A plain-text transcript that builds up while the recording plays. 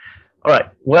All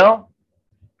right. Well,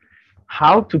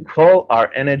 how to call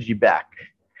our energy back?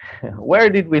 Where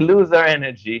did we lose our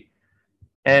energy?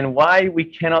 And why we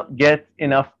cannot get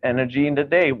enough energy in the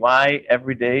day? Why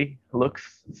every day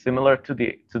looks similar to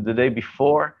the day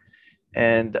before?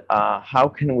 And how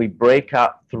can we break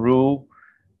out through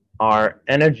our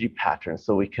energy patterns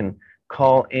so we can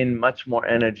call in much more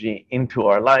energy into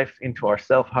our life, into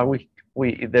ourself? How we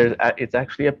there's it's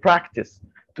actually a practice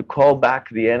to call back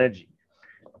the energy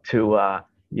to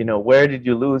where did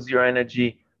you lose your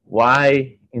energy,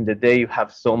 why in the day you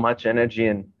have so much energy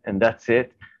and that's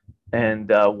it, and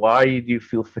why do you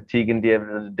feel fatigue in the end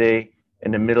of the day,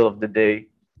 in the middle of the day,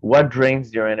 what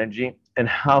drains your energy, and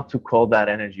how to call that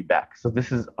energy back. So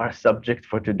this is our subject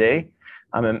for today.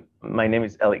 My name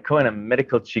is Eli Cohen. I'm a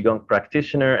medical Qigong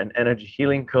practitioner and energy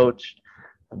healing coach.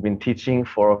 I've been teaching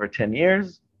for over 10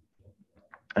 years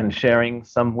and sharing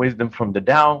some wisdom from the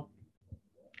Tao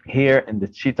here in the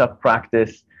Qi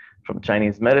practice, from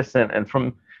Chinese medicine, and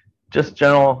from just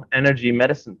general energy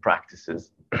medicine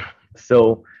practices.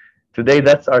 So today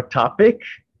that's our topic,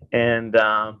 and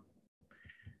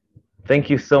thank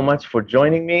you so much for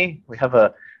joining me. We have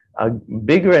a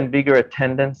bigger and bigger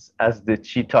attendance as the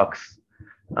Qi Talks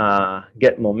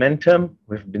get momentum.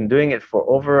 We've been doing it for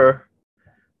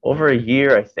over a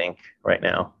year, I think, right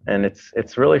now, and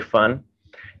it's really fun.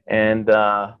 And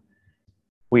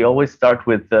we always start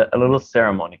with a little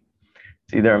ceremony.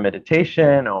 It's either a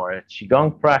meditation or a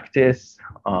qigong practice,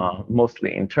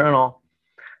 mostly internal.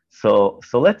 So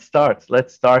let's start.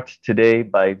 Let's start today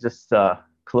by just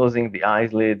closing the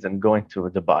eyelids and going to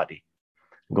the body,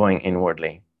 going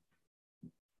inwardly,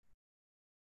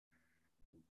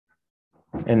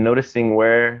 and noticing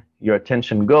where your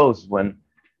attention goes when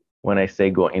I say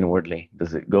go inwardly.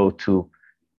 Does it go to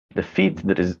the feet?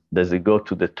 Does it go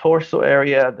to the torso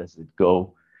area? Does it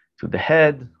go to the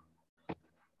head,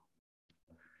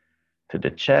 to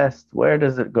the chest? Where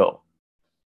does it go?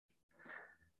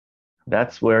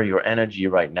 That's where your energy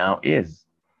right now is.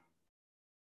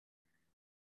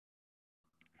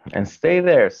 And stay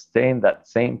there, stay in that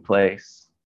same place.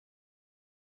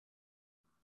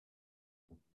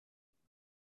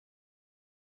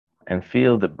 And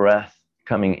feel the breath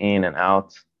coming in and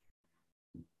out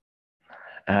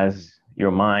as your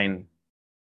mind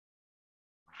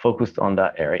focused on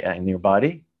that area in your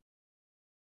body.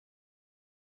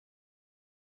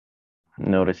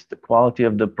 Notice the quality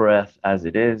of the breath as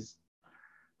it is.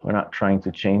 We're not trying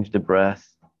to change the breath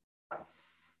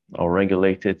or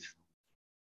regulate it.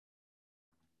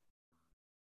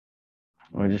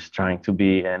 We're just trying to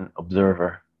be an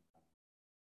observer.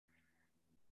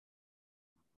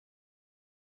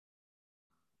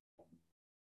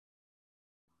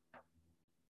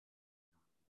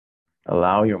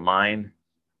 Allow your mind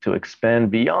to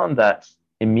expand beyond that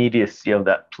immediacy of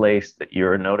that place that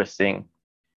you're noticing.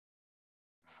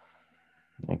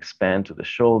 Expand to the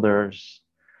shoulders,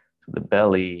 to the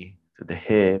belly, to the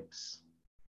hips,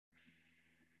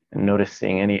 and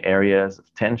noticing any areas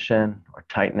of tension or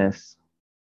tightness.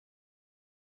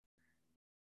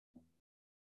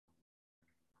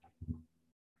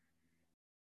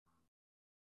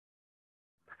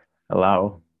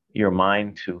 Allow your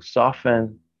mind to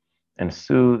soften and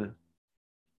soothe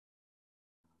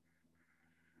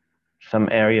some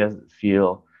areas that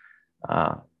feel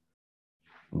uh,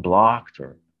 blocked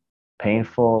or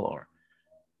painful or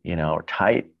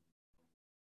tight.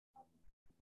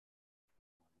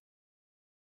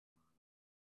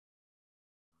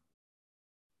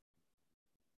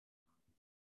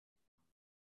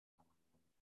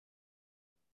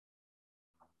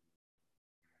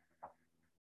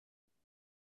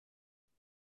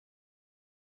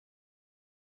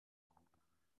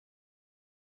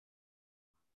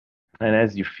 And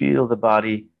as you feel the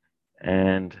body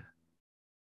and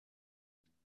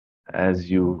as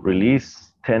you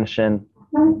release tension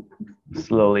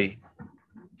slowly,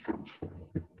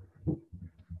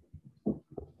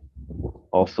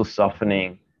 also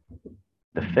softening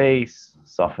the face,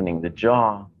 softening the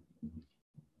jaw,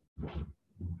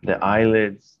 the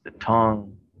eyelids, the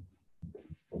tongue.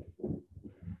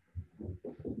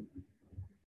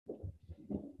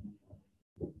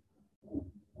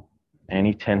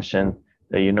 Any tension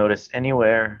that you notice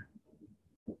anywhere,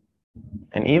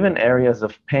 and even areas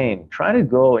of pain. Try to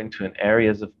go into an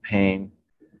areas of pain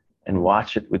and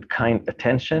watch it with kind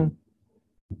attention.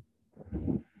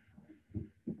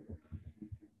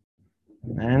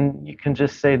 And you can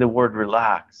just say the word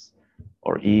relax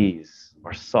or ease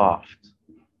or soft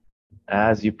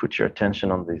as you put your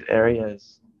attention on these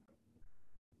areas.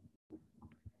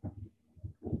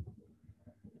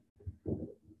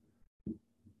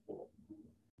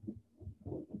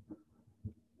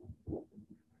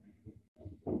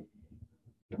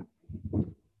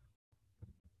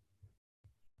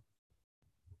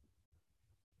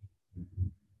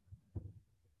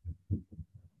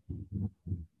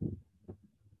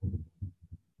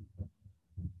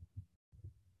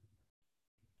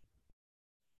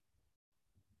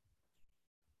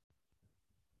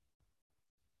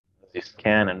 you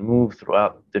scan and move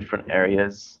throughout different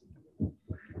areas.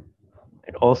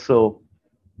 And also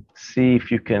see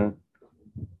if you can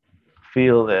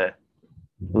feel the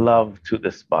love to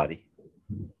this body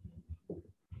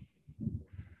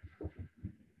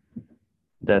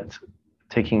that's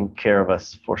taking care of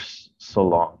us for so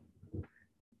long.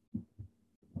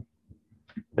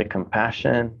 The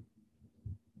compassion,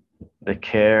 the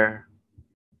care,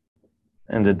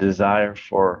 and the desire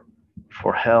for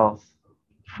health,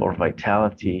 for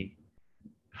vitality,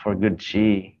 for good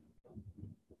chi.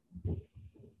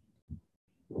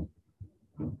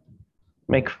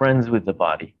 Make friends with the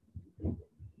body.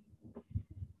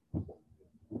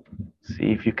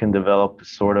 See if you can develop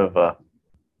sort of a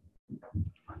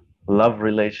love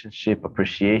relationship,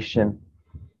 appreciation,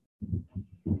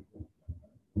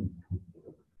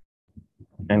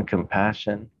 and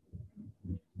compassion.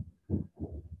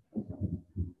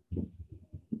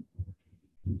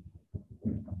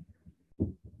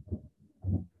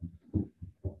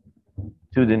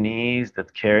 To the knees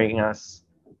that carrying us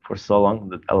for so long,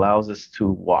 that allows us to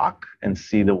walk and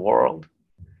see the world.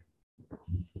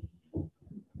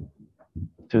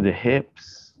 To the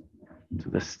hips, to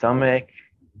the stomach,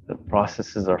 that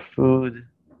processes our food.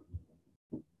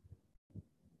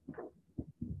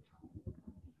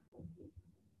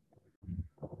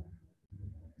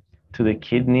 To the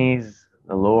kidneys,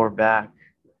 the lower back,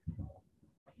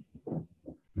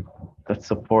 that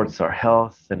supports our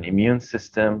health and immune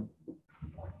system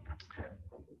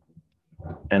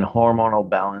and hormonal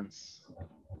balance.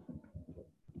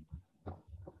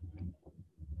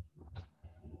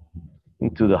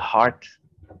 Into the heart,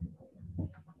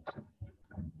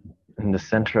 in the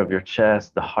center of your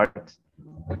chest, the heart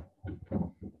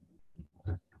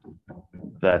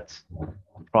that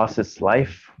process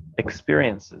life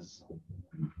experiences.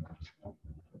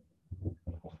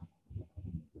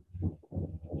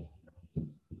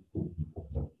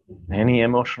 Any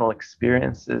emotional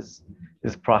experiences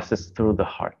is processed through the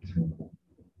heart.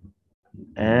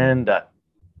 And that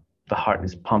the heart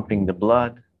is pumping the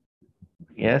blood.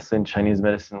 Yes, in Chinese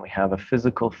medicine, we have a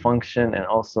physical function and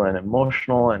also an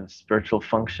emotional and spiritual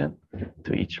function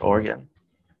to each organ.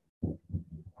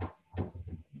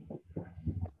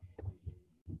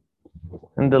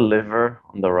 And the liver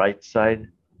on the right side,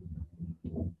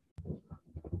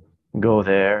 go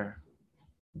there.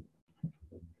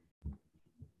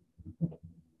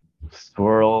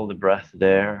 Swirl the breath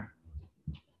there.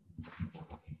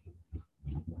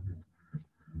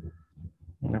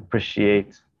 And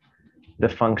appreciate the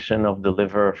function of the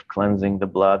liver of cleansing the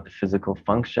blood, the physical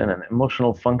function and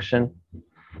emotional function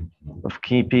of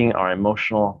keeping our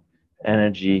emotional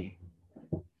energy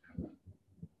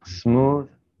smooth.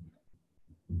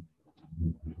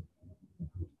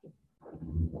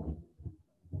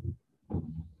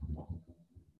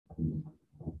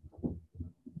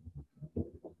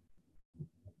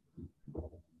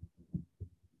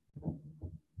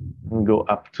 And go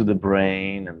up to the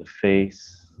brain and the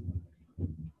face.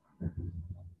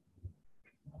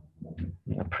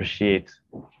 Appreciate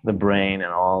the brain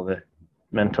and all the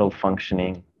mental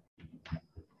functioning.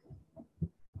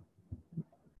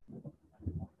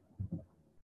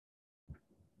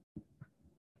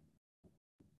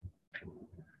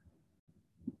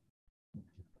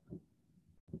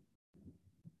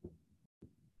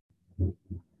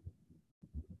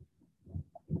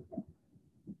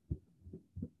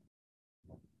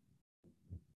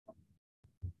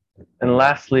 And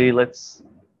lastly, let's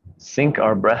sink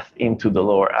our breath into the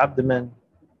lower abdomen.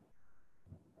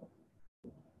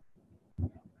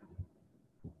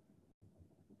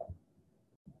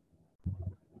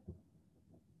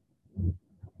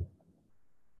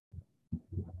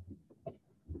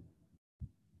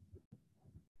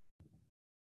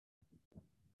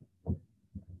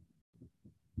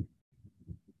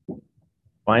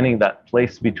 Finding that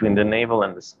place between the navel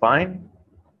and the spine.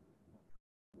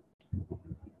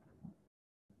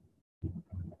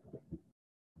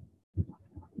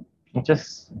 And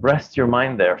just rest your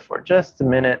mind there for just a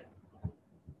minute.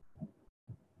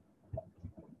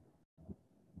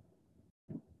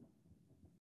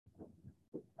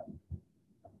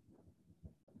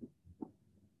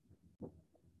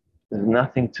 There's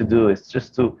nothing to do. It's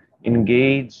just to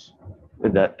engage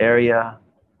with that area,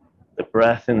 the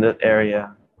breath in that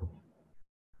area,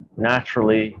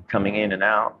 naturally coming in and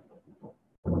out.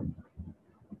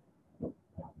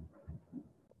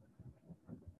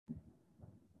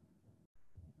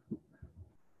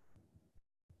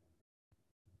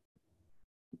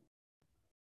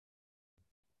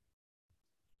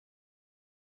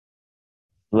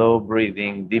 Slow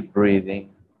breathing, deep breathing.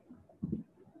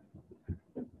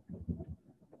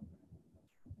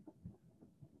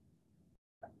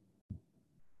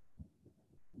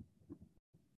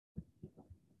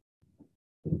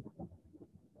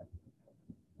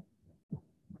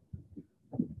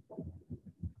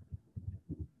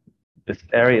 This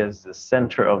area is the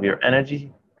center of your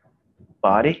energy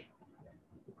body,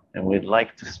 and we'd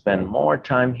like to spend more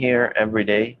time here every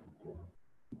day.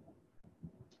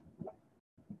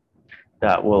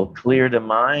 That will clear the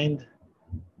mind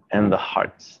and the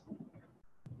heart,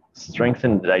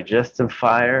 strengthen the digestive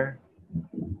fire,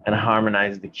 and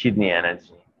harmonize the kidney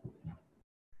energy.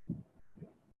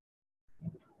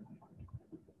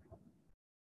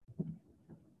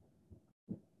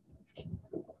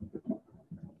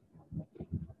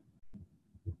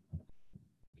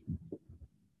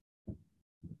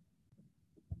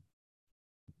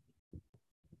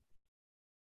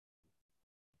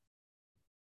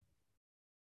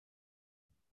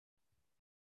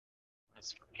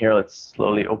 Here, let's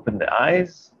slowly open the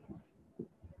eyes.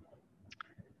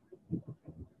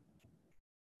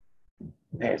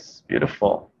 Nice,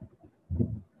 beautiful.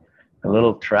 A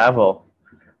little traveling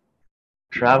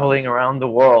around the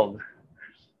world.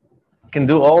 You can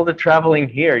do all the traveling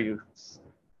here. You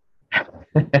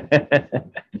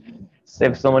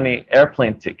save so many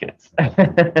airplane tickets.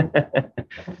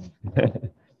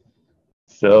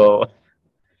 So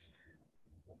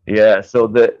yeah, so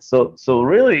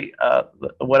really,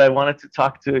 what I wanted to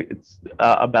talk to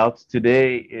about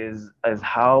today is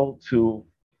how to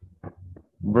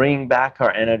bring back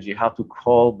our energy, how to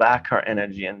call back our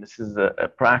energy, and this is a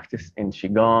practice in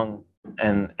qigong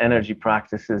and energy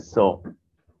practices. So,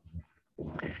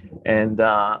 and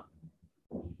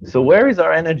so where is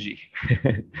our energy?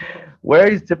 Where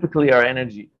is typically our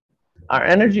energy? Our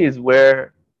energy is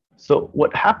where. So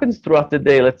what happens throughout the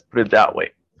day? Let's put it that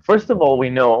way. First of all,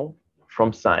 we know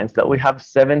from science that we have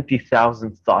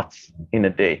 70,000 thoughts in a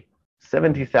day.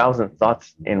 70,000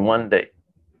 thoughts in one day.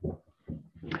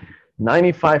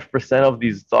 95% of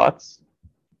these thoughts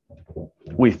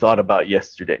we thought about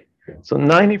yesterday. So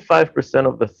 95%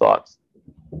 of the thoughts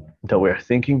that we're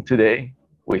thinking today,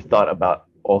 we thought about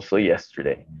also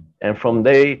yesterday. And from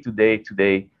day to day to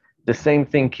day, the same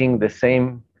thinking, the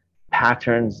same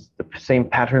patterns, the same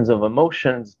patterns of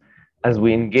emotions as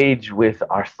we engage with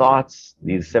our thoughts,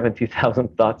 these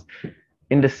 70,000 thoughts,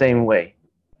 in the same way.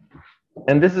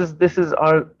 And this is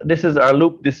our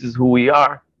loop. This is who we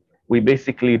are. We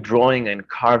basically drawing and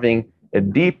carving a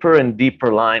deeper and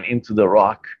deeper line into the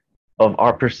rock of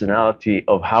our personality,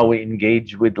 of how we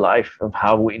engage with life, of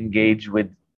how we engage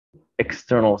with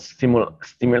external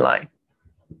stimuli.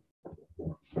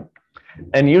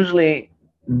 And usually,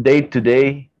 day to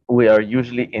day, we are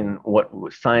usually in what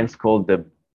science called the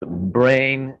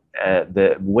brain.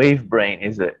 The wave brain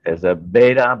is a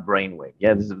beta brain wave.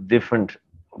 Yeah, there's different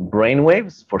brain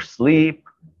waves for sleep,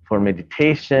 for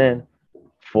meditation,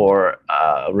 for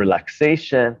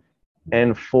relaxation,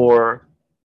 and for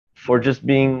just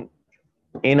being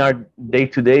in our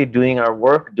day-to-day, doing our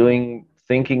work,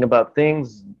 thinking about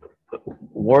things,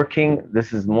 working.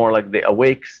 This is more like the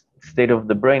awake state of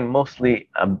the brain, mostly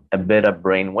a beta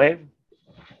brain wave.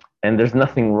 And there's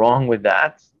nothing wrong with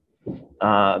that.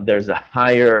 There's a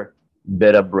higher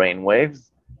beta brain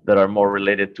waves that are more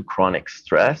related to chronic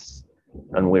stress,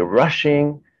 and we're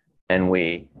rushing, and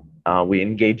we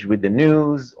engage with the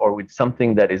news or with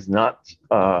something that is not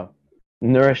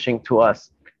nourishing to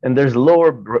us. And there's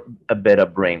lower beta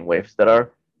brain waves that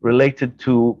are related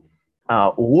to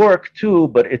work too,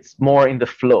 but it's more in the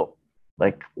flow,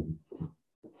 like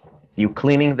you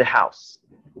cleaning the house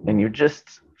and you're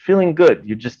just feeling good.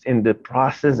 You're just in the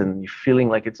process and you're feeling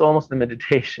like it's almost a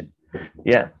meditation.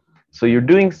 Yeah. So you're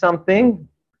doing something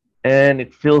and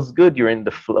it feels good. You're in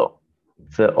the flow.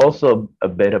 It's also a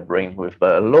beta brain wave,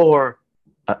 but a lower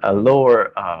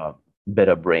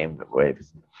beta brain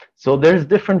waves. So there's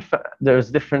different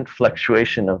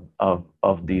fluctuation of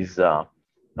these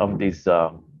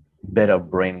beta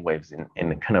brain waves in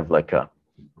kind of like a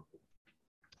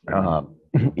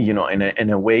in an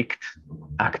awaked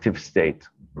active state.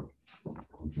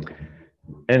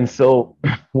 And so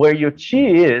where your chi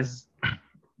is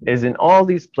in all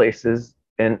these places,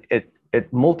 and it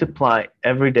multiply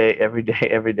every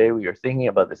day. We are thinking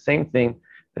about the same thing,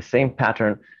 the same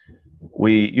pattern.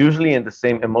 We usually in the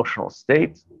same emotional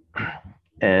state,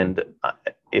 and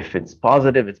if it's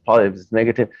positive, it's positive. If it's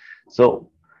negative.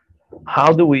 So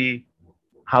how do we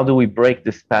break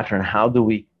this pattern? How do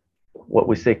we, what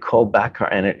we say, call back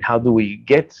our energy? How do we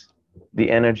get the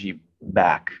energy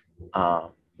back?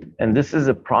 And this is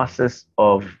a process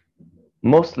of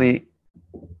mostly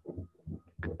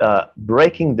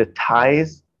breaking the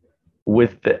ties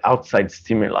with the outside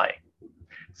stimuli.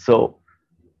 So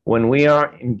when we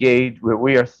are engaged, where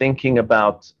we are thinking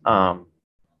about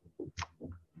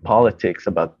politics,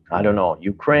 about, I don't know,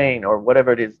 Ukraine or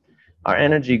whatever it is, our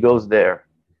energy goes there.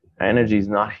 Our energy is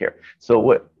not here. So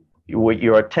what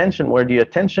your attention, where the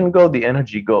attention go, the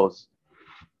energy goes.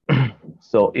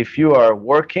 So if you are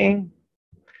working,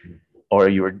 or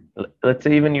let's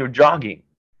say even you're jogging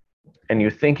and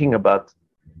you're thinking about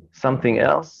something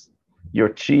else, your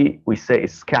chi, we say,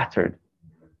 is scattered.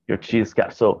 Your chi is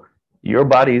scattered. So your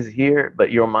body is here,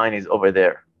 but your mind is over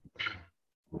there.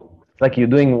 It's like you're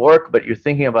doing work, but you're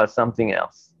thinking about something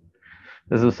else.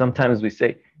 This is sometimes we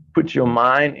say, put your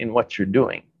mind in what you're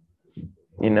doing.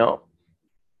 You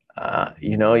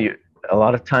a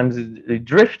lot of times it's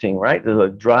drifting, right? There's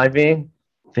like driving,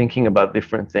 thinking about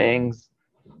different things.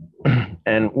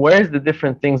 And where's the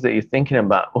different things that you're thinking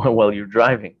about while you're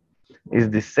driving? Is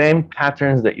the same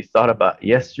patterns that you thought about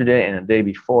yesterday and the day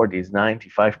before, these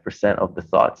 95% of the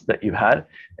thoughts that you had,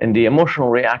 and the emotional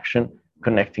reaction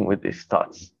connecting with these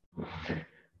thoughts.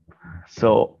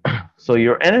 So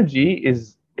your energy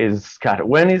is scattered.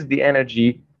 When is the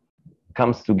energy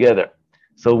comes together?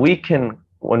 So we can,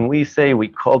 when we say we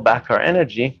call back our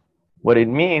energy, what it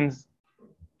means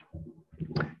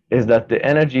is that the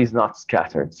energy is not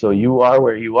scattered. So you are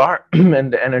where you are,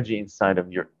 and the energy inside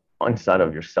of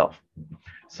yourself.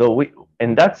 So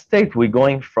in that state, we're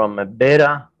going from a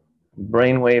beta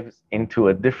brainwaves into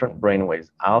a different brainwaves,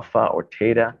 alpha or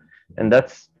theta, and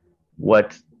that's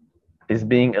what is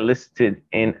being elicited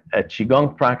in a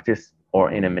qigong practice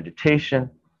or in a meditation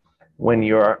when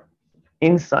you're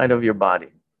inside of your body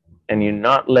and you're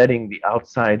not letting the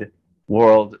outside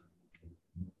world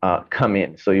come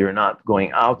in. So you're not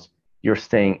going out, you're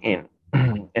staying in.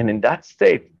 And in that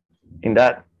state, in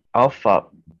that alpha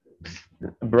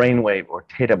brainwave or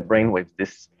theta brainwave,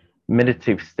 this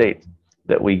meditative state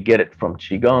that we get it from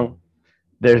qigong,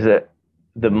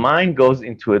 the mind goes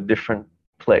into a different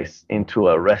place, into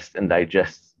a rest and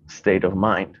digest state of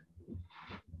mind.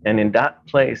 And in that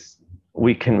place,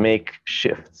 we can make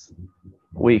shifts.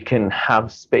 We can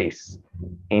have space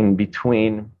in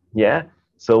between. Yeah.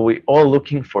 So we're all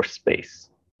looking for space.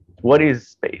 What is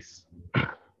space?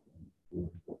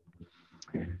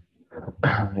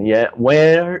 Yeah.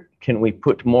 Where can we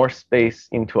put more space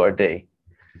into our day?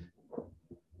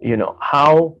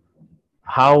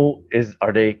 How is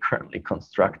our day currently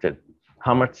constructed?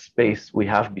 How much space we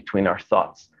have between our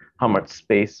thoughts? How much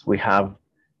space we have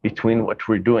between what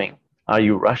we're doing? Are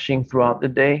you rushing throughout the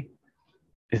day?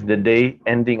 Is the day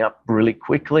ending up really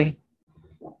quickly?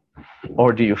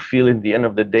 Or do you feel at the end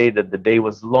of the day that the day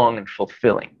was long and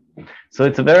fulfilling? So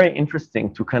it's very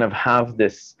interesting to kind of have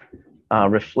this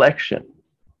reflection.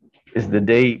 Is the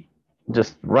day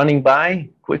just running by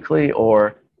quickly?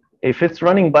 Or if it's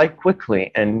running by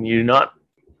quickly and you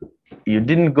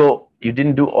didn't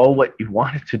do all what you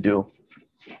wanted to do,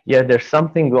 yeah, there's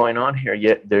something going on here.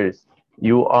 Yet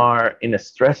you are in a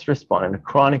stress response, in a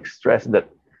chronic stress that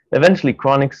eventually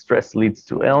chronic stress leads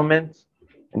to ailment.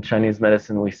 In Chinese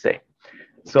medicine, we say.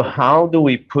 So how do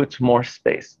we put more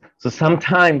space? So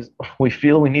sometimes we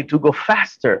feel we need to go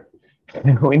faster.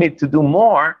 We need to do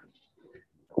more.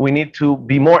 We need to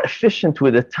be more efficient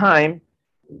with the time.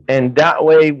 And that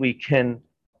way we can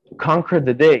conquer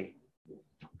the day.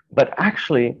 But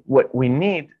actually, what we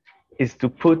need is to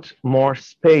put more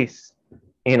space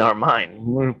in our mind.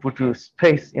 We put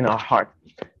space in our heart.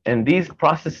 And these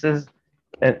processes,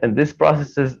 and this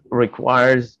processes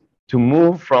requires to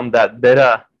move from that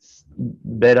beta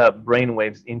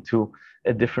brainwaves into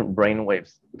a different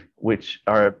brainwaves, which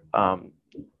are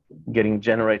getting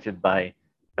generated by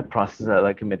a process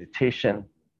like a meditation.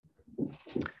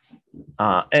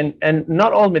 And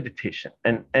not all meditation.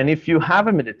 And if you have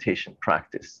a meditation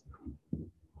practice,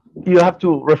 you have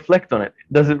to reflect on it.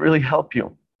 Does it really help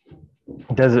you?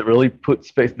 Does it really put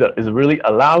space? Does it really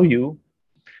allow you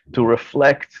to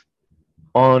reflect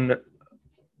on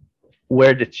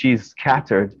where the chi is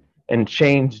scattered and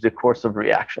change the course of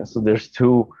reaction? So there's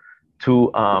two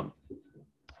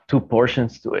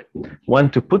portions to it. One,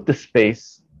 to put the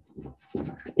space,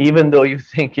 even though you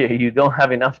think you don't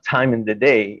have enough time in the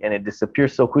day and it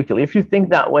disappears so quickly. If you think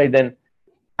that way, then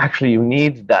actually you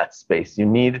need that space. You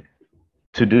need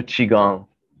to do qigong.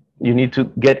 You need to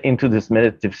get into this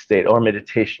meditative state or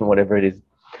meditation, whatever it is,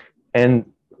 and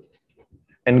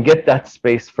get that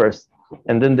space first.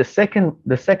 And then the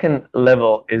second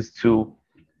level is to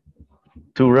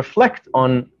reflect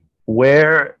on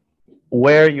where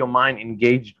your mind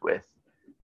engaged with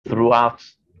throughout.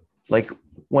 Like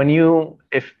when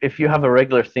if you have a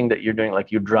regular thing that you're doing,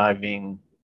 like you're driving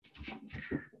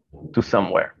to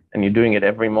somewhere and you're doing it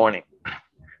every morning,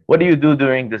 what do you do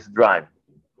during this drive?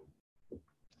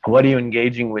 What are you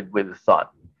engaging with the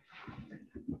thought?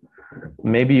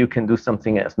 maybe you can do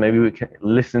something else. Maybe we can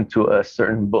listen to a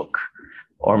certain book,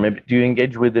 or maybe do you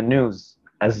engage with the news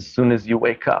as soon as you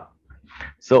wake up?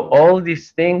 So all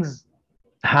these things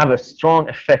have a strong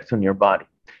effect on your body.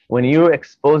 When you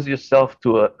expose yourself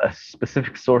to a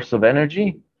specific source of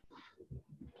energy,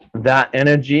 that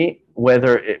energy,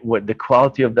 what the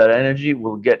quality of that energy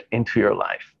will get into your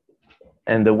life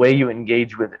and the way you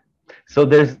engage with it. So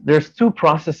there's two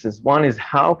processes. One is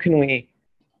how can we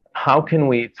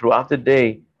throughout the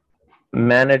day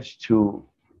manage to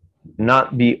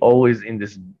not be always in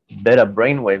this beta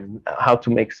brainwave, how to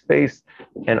make space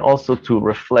and also to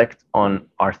reflect on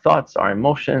our thoughts, our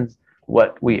emotions,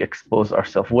 what we expose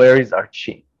ourselves, where is our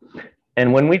chi.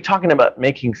 And when we're talking about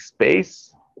making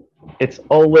space, it's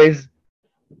always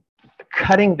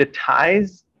cutting the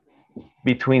ties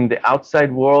between the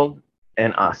outside world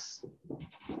and us,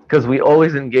 because we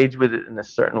always engage with it in a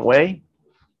certain way.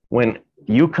 When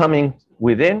you coming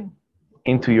within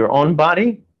into your own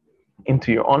body,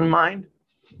 into your own mind,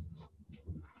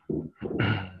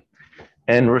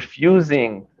 and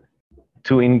refusing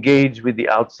to engage with the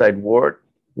outside world,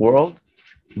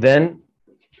 then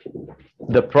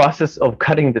the process of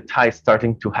cutting the tie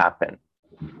starting to happen.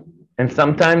 And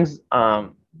sometimes,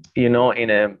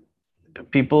 in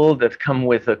people that come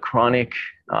with a chronic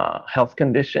health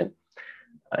condition,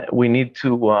 they need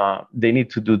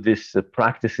to do these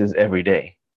practices every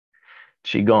day.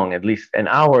 Qigong, at least an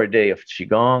hour a day of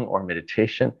Qigong or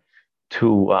meditation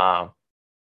to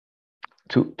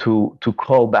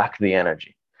call back the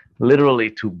energy, literally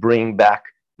to bring back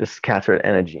the scattered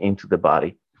energy into the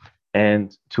body,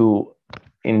 and to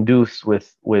induce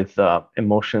with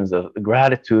emotions of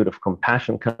gratitude, of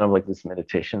compassion, kind of like this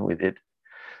meditation we did.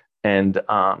 And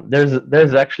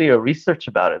there's actually a research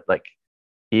about it, like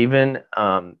even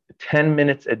 10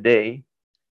 minutes a day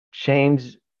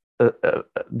change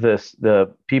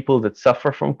the people that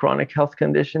suffer from chronic health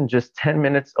condition. Just 10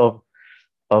 minutes of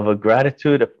a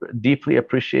gratitude, deeply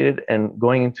appreciated, and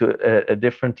going into a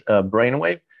different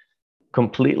brainwave,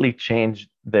 completely changed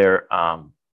their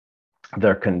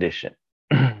condition.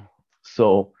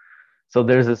 So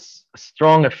there's a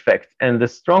strong effect, and the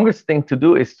strongest thing to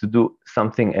do is to do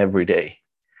something every day.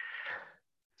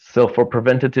 So for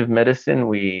preventative medicine,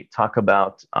 we talk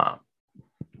about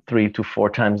 3 to 4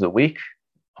 times a week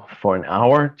for an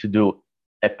hour to do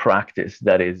a practice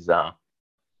that is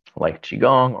like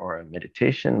Qigong or a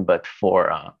meditation, but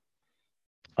for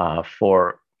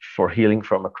healing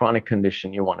from a chronic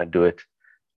condition, you want to do it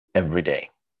every day.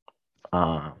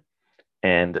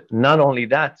 And not only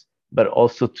that, but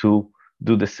also to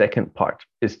do the second part,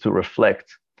 is to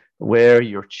reflect where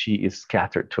your chi is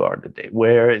scattered throughout the day.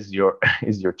 Where is your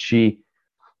chi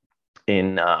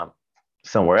in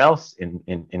somewhere else,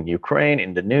 in Ukraine,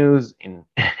 in the news,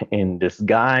 in this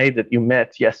guy that you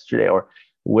met yesterday, or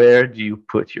where do you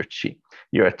put your chi?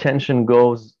 Your attention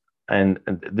goes, and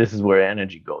this is where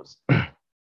energy goes.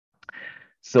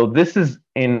 So this is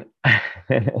in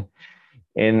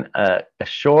a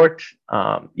short,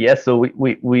 yes. So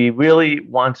we really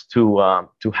want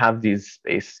to have these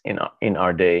space in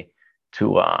our day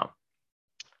to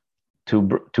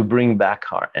bring back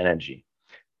our energy.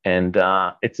 And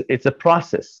it's a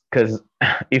process, because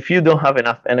if you don't have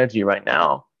enough energy right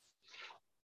now,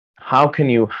 how can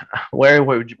you, where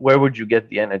would you get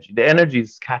the energy? The energy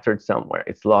is scattered somewhere,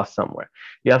 it's lost somewhere.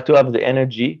 You have to have the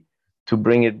energy to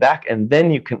bring it back, and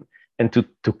then you can, and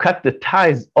to cut the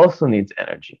ties also needs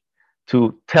energy.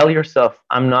 To tell yourself,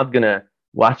 I'm not gonna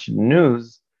watch the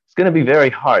news, it's gonna be very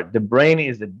hard. The brain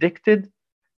is addicted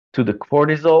to the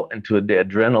cortisol and to the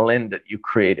adrenaline that you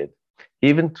created.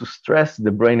 Even to stress,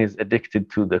 the brain is addicted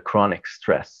to the chronic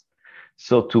stress.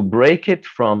 So to break it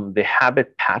from the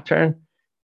habit pattern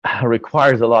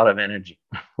requires a lot of energy.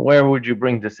 Where would you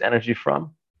bring this energy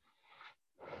from?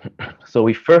 So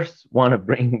we first want to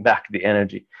bring back the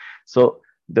energy. So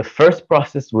the first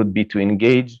process would be to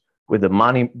engage with the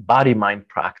body-mind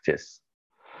practice.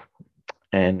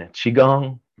 And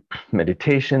Qigong,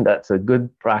 meditation, that's a good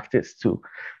practice to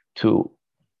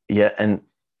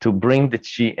bring the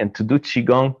chi, and to do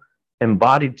Qigong,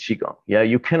 embodied Qigong. Yeah,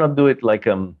 you cannot do it like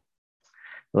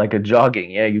a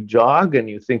jogging. Yeah, you jog and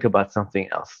you think about something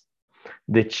else.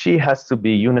 The chi has to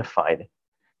be unified.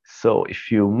 So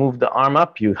if you move the arm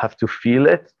up, you have to feel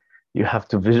it, you have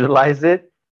to visualize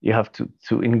it, you have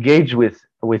to engage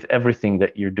with everything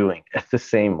that you're doing at the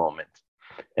same moment,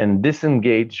 and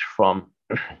disengage from,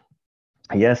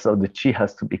 yes, so the chi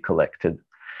has to be collected.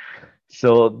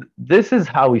 So this is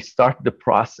how we start the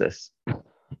process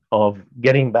of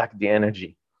getting back the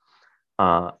energy,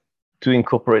 to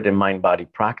incorporate a mind-body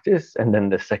practice. And then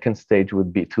the second stage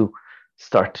would be to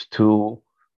start to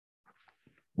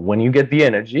when you get the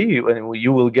energy,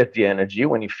 you will get the energy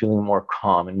when you're feeling more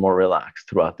calm and more relaxed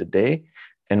throughout the day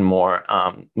and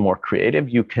more creative.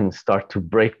 You can start to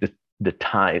break the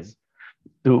ties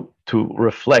to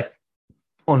reflect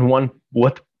on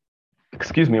what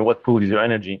pulls your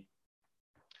energy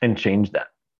and change that.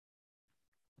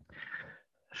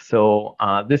 So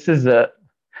this is a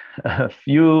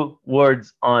few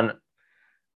words on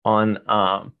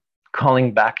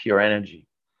calling back your energy,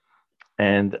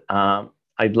 and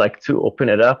I'd like to open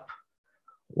it up.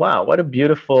 Wow, what a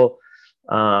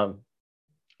um,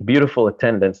 beautiful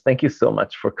attendance! Thank you so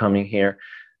much for coming here.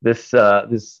 This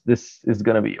is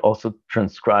going to be also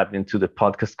transcribed into the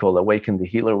podcast called "Awaken the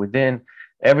Healer Within."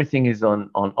 Everything is on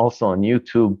also on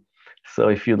YouTube. So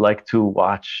if you'd like to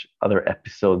watch other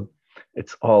episodes,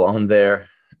 it's all on there.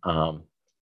 Um,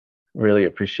 really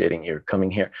appreciating your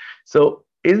coming here. So,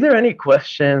 is there any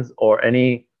questions or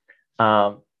any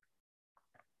um,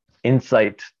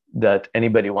 insight that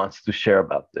anybody wants to share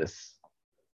about this?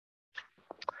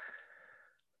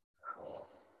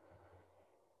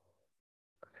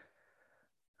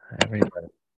 Everybody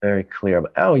very clear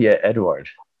about. Oh yeah, Edward.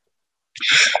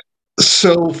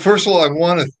 So, first of all, I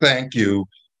want to thank you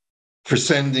for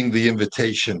sending the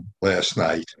invitation last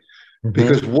night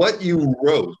because Mm-hmm. what you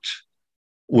wrote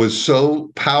was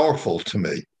so powerful to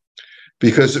me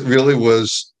because it really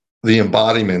was the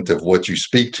embodiment of what you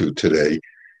speak to today.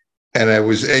 And I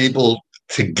was able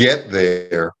to get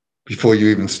there before you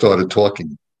even started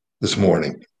talking this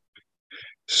morning.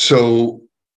 So,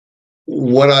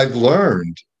 what I've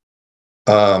learned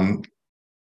um,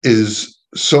 is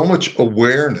so much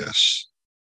awareness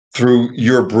through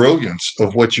your brilliance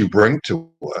of what you bring to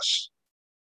us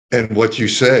and what you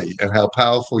say and how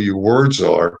powerful your words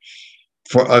are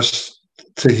for us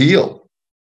to heal.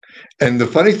 And the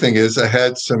funny thing is, I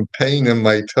had some pain in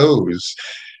my toes.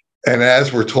 And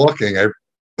as we're talking,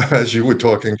 as you were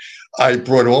talking, I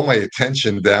brought all my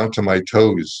attention down to my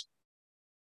toes.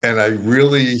 And I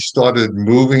really started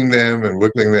moving them and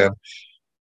wiggling them.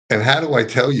 And how do I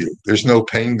tell you? There's no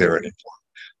pain there anymore.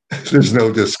 There's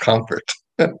no discomfort.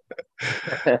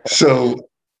 So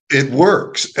it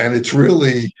works. And it's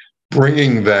really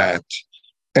bringing that.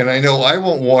 And I know I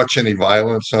won't watch any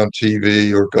violence on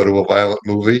TV or go to a violent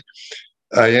movie.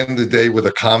 I end the day with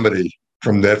a comedy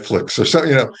from Netflix or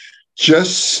something,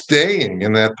 just staying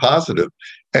in that positive.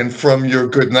 And from your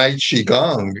goodnight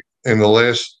Qigong in the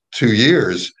last 2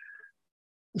 years,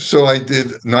 so I did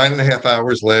 9.5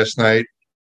 hours last night.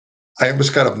 I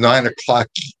almost got up 9 o'clock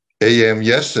a.m.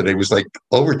 yesterday. It was like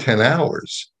over 10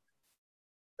 hours.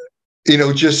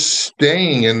 Just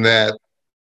staying in that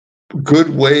good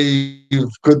wave,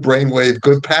 good brain wave,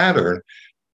 good pattern.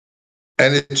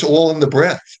 And it's all in the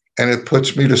breath. And it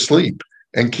puts me to sleep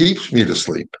and keeps me to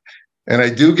sleep. And I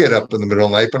do get up in the middle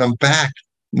of the night, but I'm back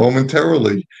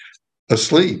momentarily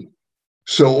asleep.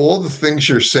 So all the things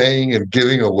you're saying and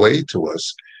giving away to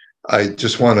us, I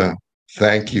just want to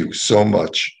thank you so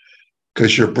much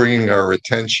because you're bringing our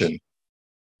attention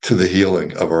to the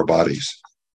healing of our bodies.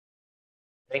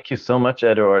 Thank you so much,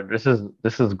 Edward.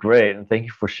 This is great, and thank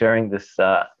you for sharing this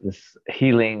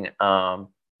healing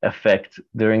effect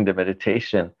during the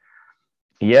meditation.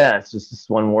 Yeah, it's just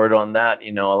one word on that.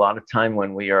 A lot of time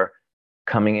when we are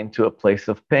coming into a place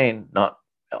of pain, not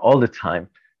all the time,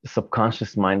 the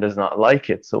subconscious mind does not like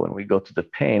it. So when we go to the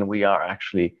pain, we are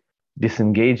actually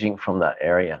disengaging from that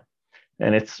area.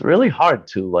 And it's really hard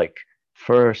to like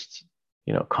first,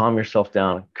 calm yourself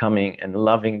down, coming and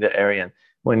loving the area. And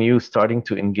when you starting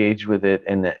to engage with it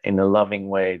in a loving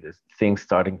way, there's things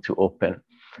starting to open.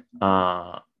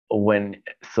 When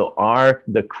so are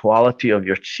the quality of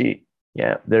your chi.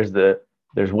 Yeah, there's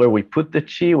where we put the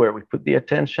chi, where we put the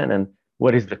attention, and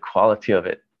what is the quality of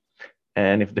it.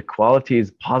 And if the quality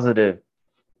is positive,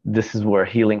 this is where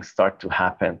healing start to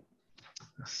happen.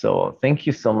 So thank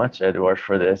you so much, Edward,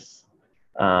 for this.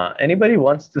 Anybody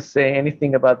wants to say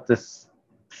anything about this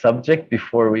subject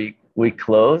before we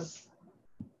close?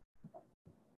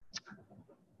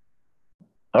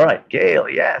 All right, Gail,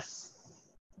 yes.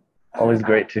 Always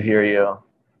great to hear you.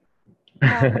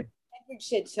 Edward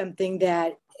said something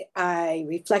that I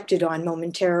reflected on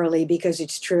momentarily because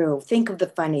it's true. Think of the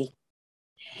funny.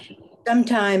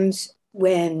 Sometimes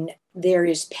when there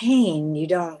is pain, you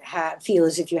don't feel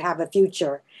as if you have a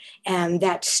future, and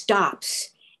that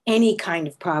stops any kind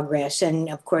of progress. And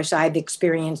of course, I've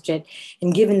experienced it.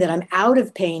 And given that I'm out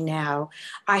of pain now,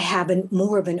 I have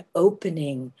more of an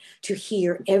opening to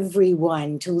hear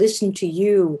everyone, to listen to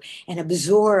you and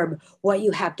absorb what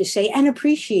you have to say and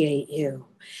appreciate you.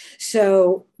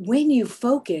 So when you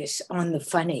focus on the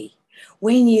funny,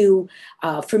 when you,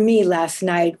 for me last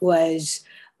night was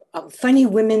funny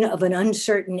women of an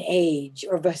uncertain age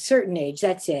or of a certain age.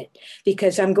 That's it,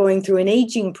 because I'm going through an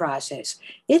aging process.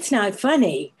 It's not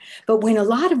funny. But when a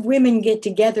lot of women get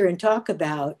together and talk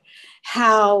about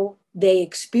how they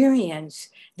experience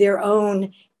their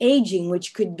own aging,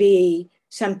 which could be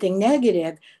something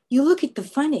negative, you look at the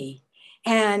funny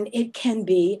and it can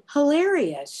be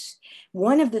hilarious.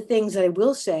 One of the things that I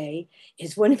will say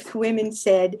is one of the women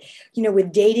said, you know,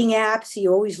 with dating apps,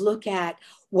 you always look at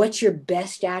what's your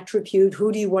best attribute?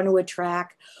 Who do you want to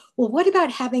attract? Well, what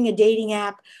about having a dating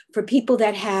app for people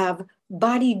that have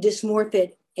body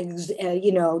dysmorphic,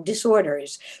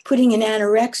 disorders, putting an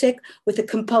anorexic with a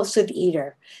compulsive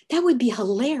eater? That would be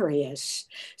hilarious.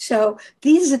 So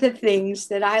these are the things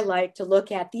that I like to look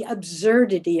at, the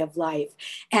absurdity of life.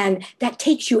 And that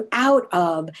takes you out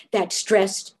of that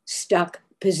stressed, stuck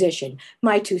position.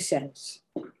 My 2 cents.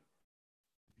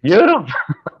 Beautiful,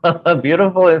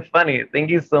 beautiful and funny.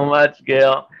 Thank you so much,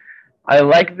 Gail. I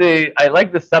like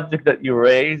the subject that you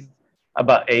raised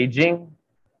about aging.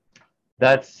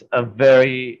 That's a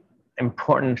very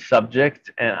important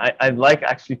subject, and I'd like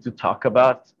actually to talk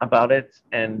about it.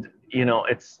 And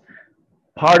it's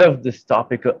part of this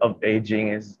topic of aging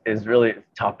is really a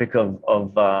topic of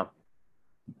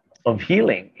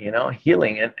healing.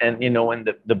 Healing, and when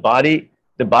the body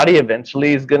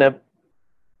eventually is gonna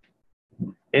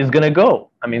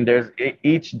go. I mean, there's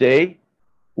each day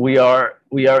we are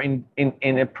in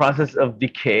a process of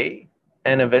decay,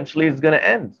 and eventually it's gonna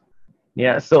end.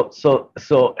 Yeah. So,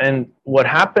 and what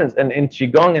happens, and in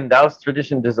Qigong and Taoist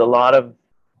tradition, there's a lot of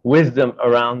wisdom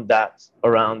around that,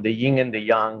 around the yin and the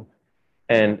yang,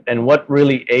 and what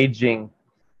really aging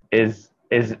is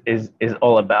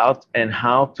all about, and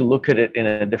how to look at it in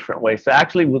a different way. So I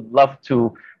actually would love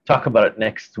to talk about it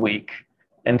next week,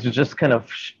 and to just kind of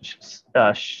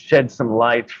shed some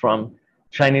light from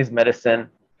Chinese medicine.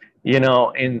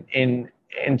 In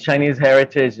Chinese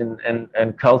heritage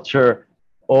and culture,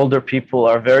 older people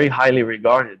are very highly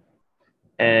regarded,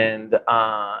 and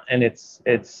it's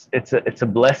a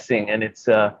blessing, and it's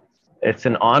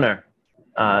an honor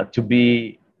to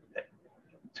be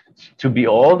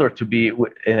old, or to be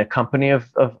in a company of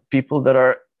people that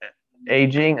are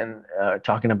aging and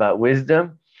talking about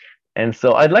wisdom. And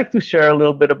so I'd like to share a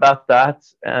little bit about that,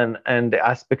 and the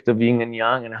aspect of yin and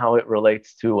yang, and how it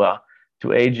relates to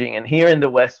aging. And here in the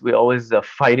West, we always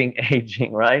fighting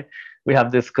aging, right? We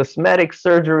have this cosmetic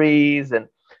surgeries and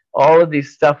all of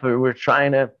these stuff where we're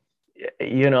trying to,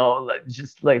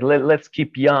 just like let's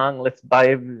keep young, let's buy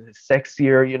a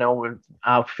sexier,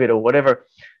 outfit or whatever.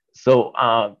 So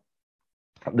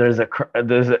there's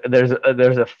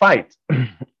a fight,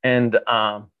 and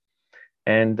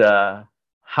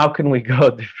how can we go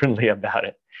differently about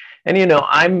it? And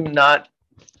I'm not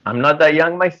that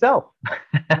young myself.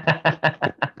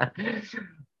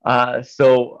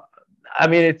 So I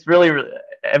mean, it's really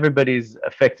everybody's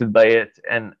affected by it,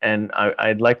 and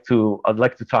I'd like to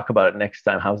talk about it next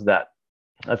time. How's that?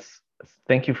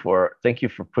 Thank you for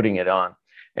putting it on,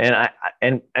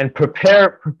 and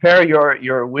prepare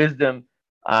your wisdom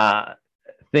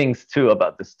things too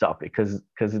about this topic, because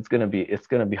it's gonna be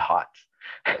hot.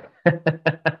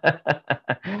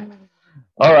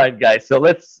 All right, guys. So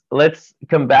let's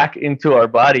come back into our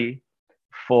body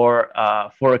for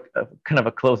a kind of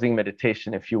a closing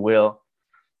meditation, if you will.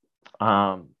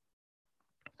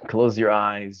 Close your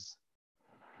eyes,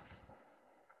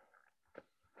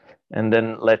 and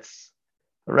then let's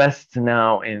rest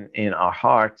now in our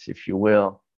hearts, if you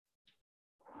will.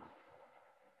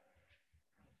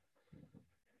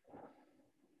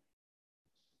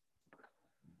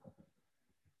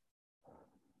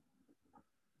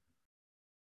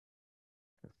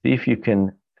 See if you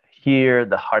can hear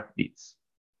the heartbeats.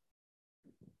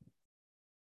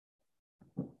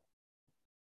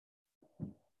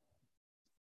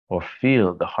 Or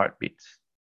feel the heartbeats.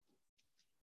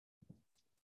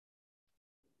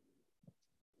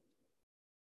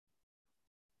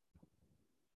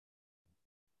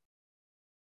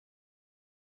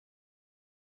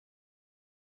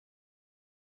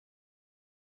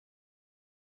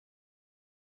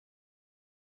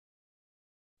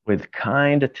 With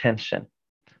kind attention,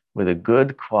 with a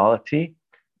good quality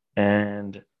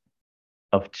and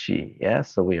of qi. Yeah,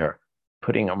 so we are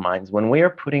putting our minds, when we are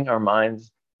putting our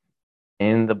minds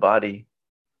in the body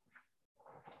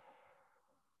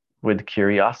with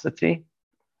curiosity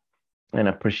and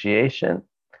appreciation,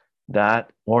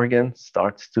 that organ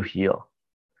starts to heal.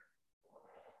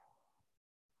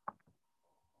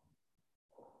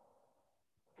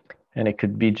 And it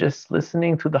could be just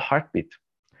listening to the heartbeat,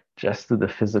 just to the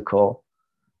physical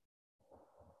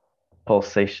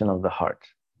pulsation of the heart.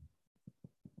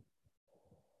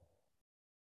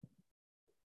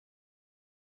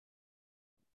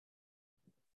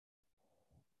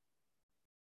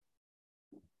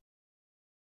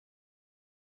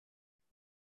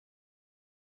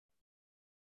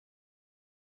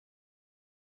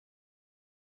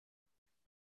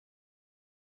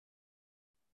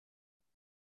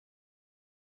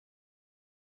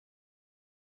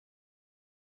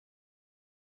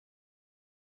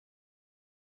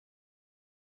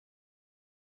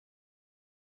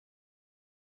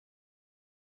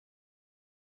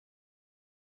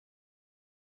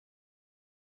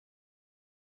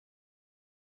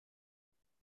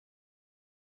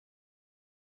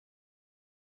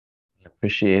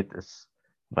 Appreciate this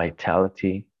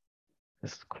vitality,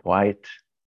 this quiet,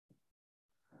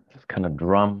 this kind of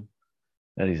drum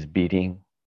that is beating.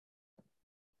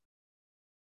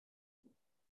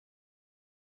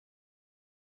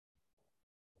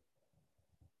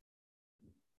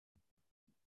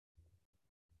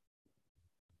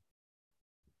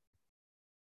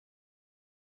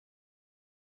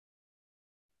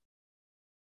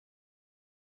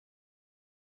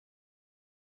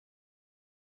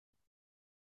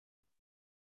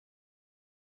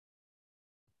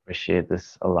 Appreciate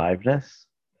this aliveness.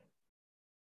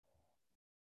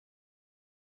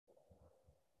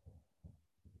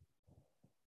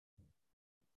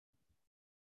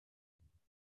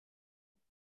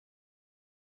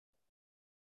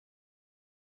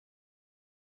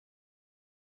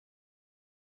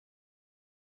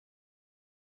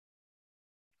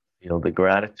 Feel the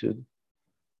gratitude.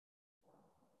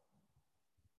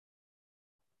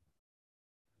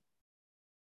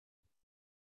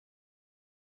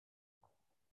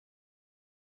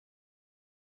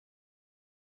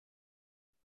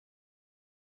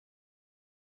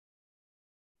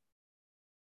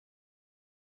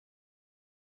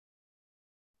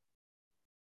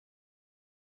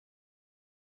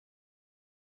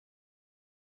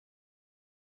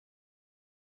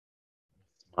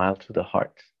 Smile to the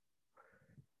heart.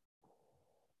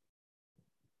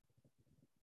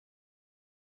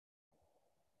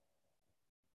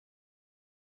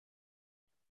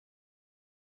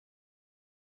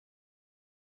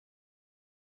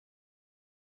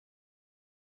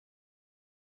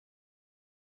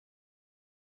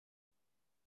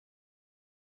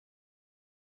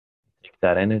 Take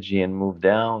that energy and move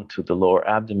down to the lower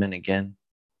abdomen again.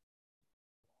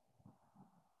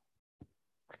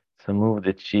 So move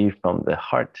the chi from the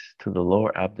heart to the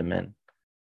lower abdomen.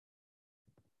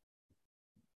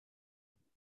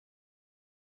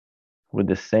 With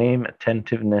the same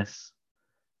attentiveness,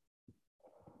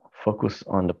 focus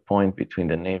on the point between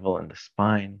the navel and the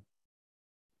spine.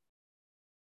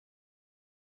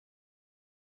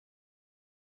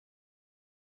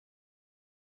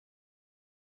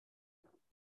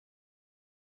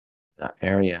 That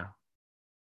area.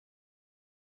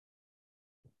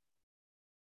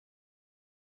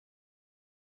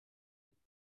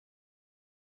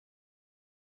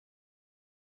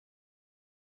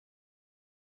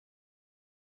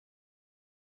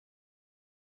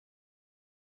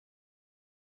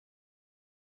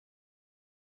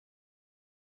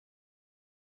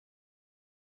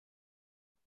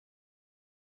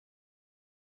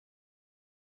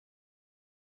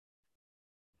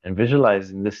 And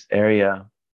visualize in this area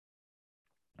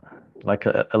like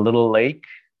a little lake.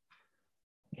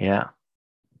 Yeah.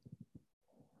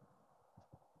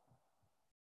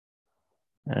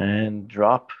 And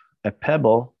drop a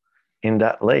pebble in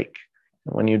that lake.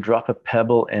 And when you drop a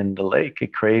pebble in the lake,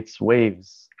 it creates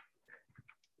waves.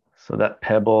 So that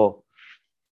pebble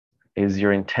is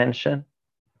your intention.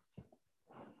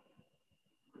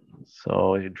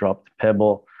 So you drop the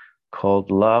pebble called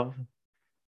love,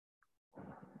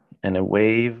 and a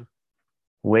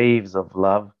waves of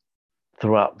love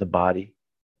throughout the body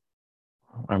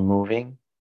are moving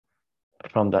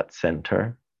from that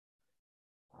center.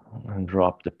 And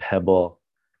drop the pebble.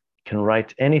 You can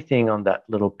write anything on that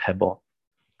little pebble.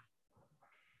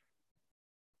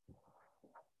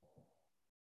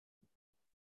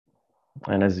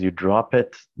 And as you drop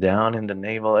it down in the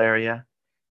navel area,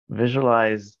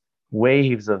 visualize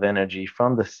waves of energy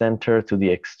from the center to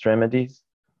the extremities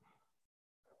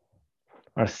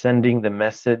are sending the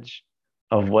message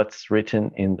of what's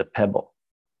written in the pebble.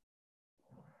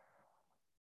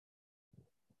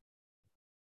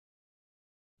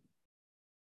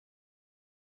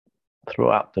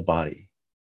 Throughout the body.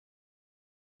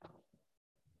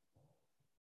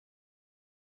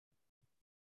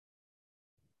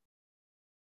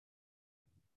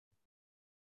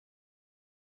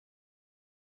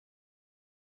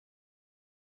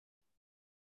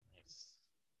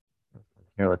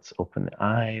 Here, let's open the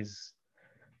eyes.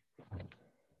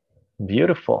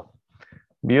 Beautiful.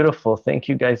 Beautiful. Thank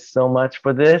you guys so much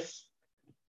for this.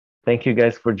 Thank you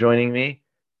guys for joining me.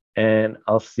 And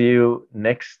I'll see you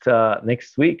next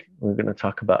week. We're going to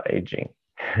talk about aging.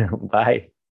 Bye.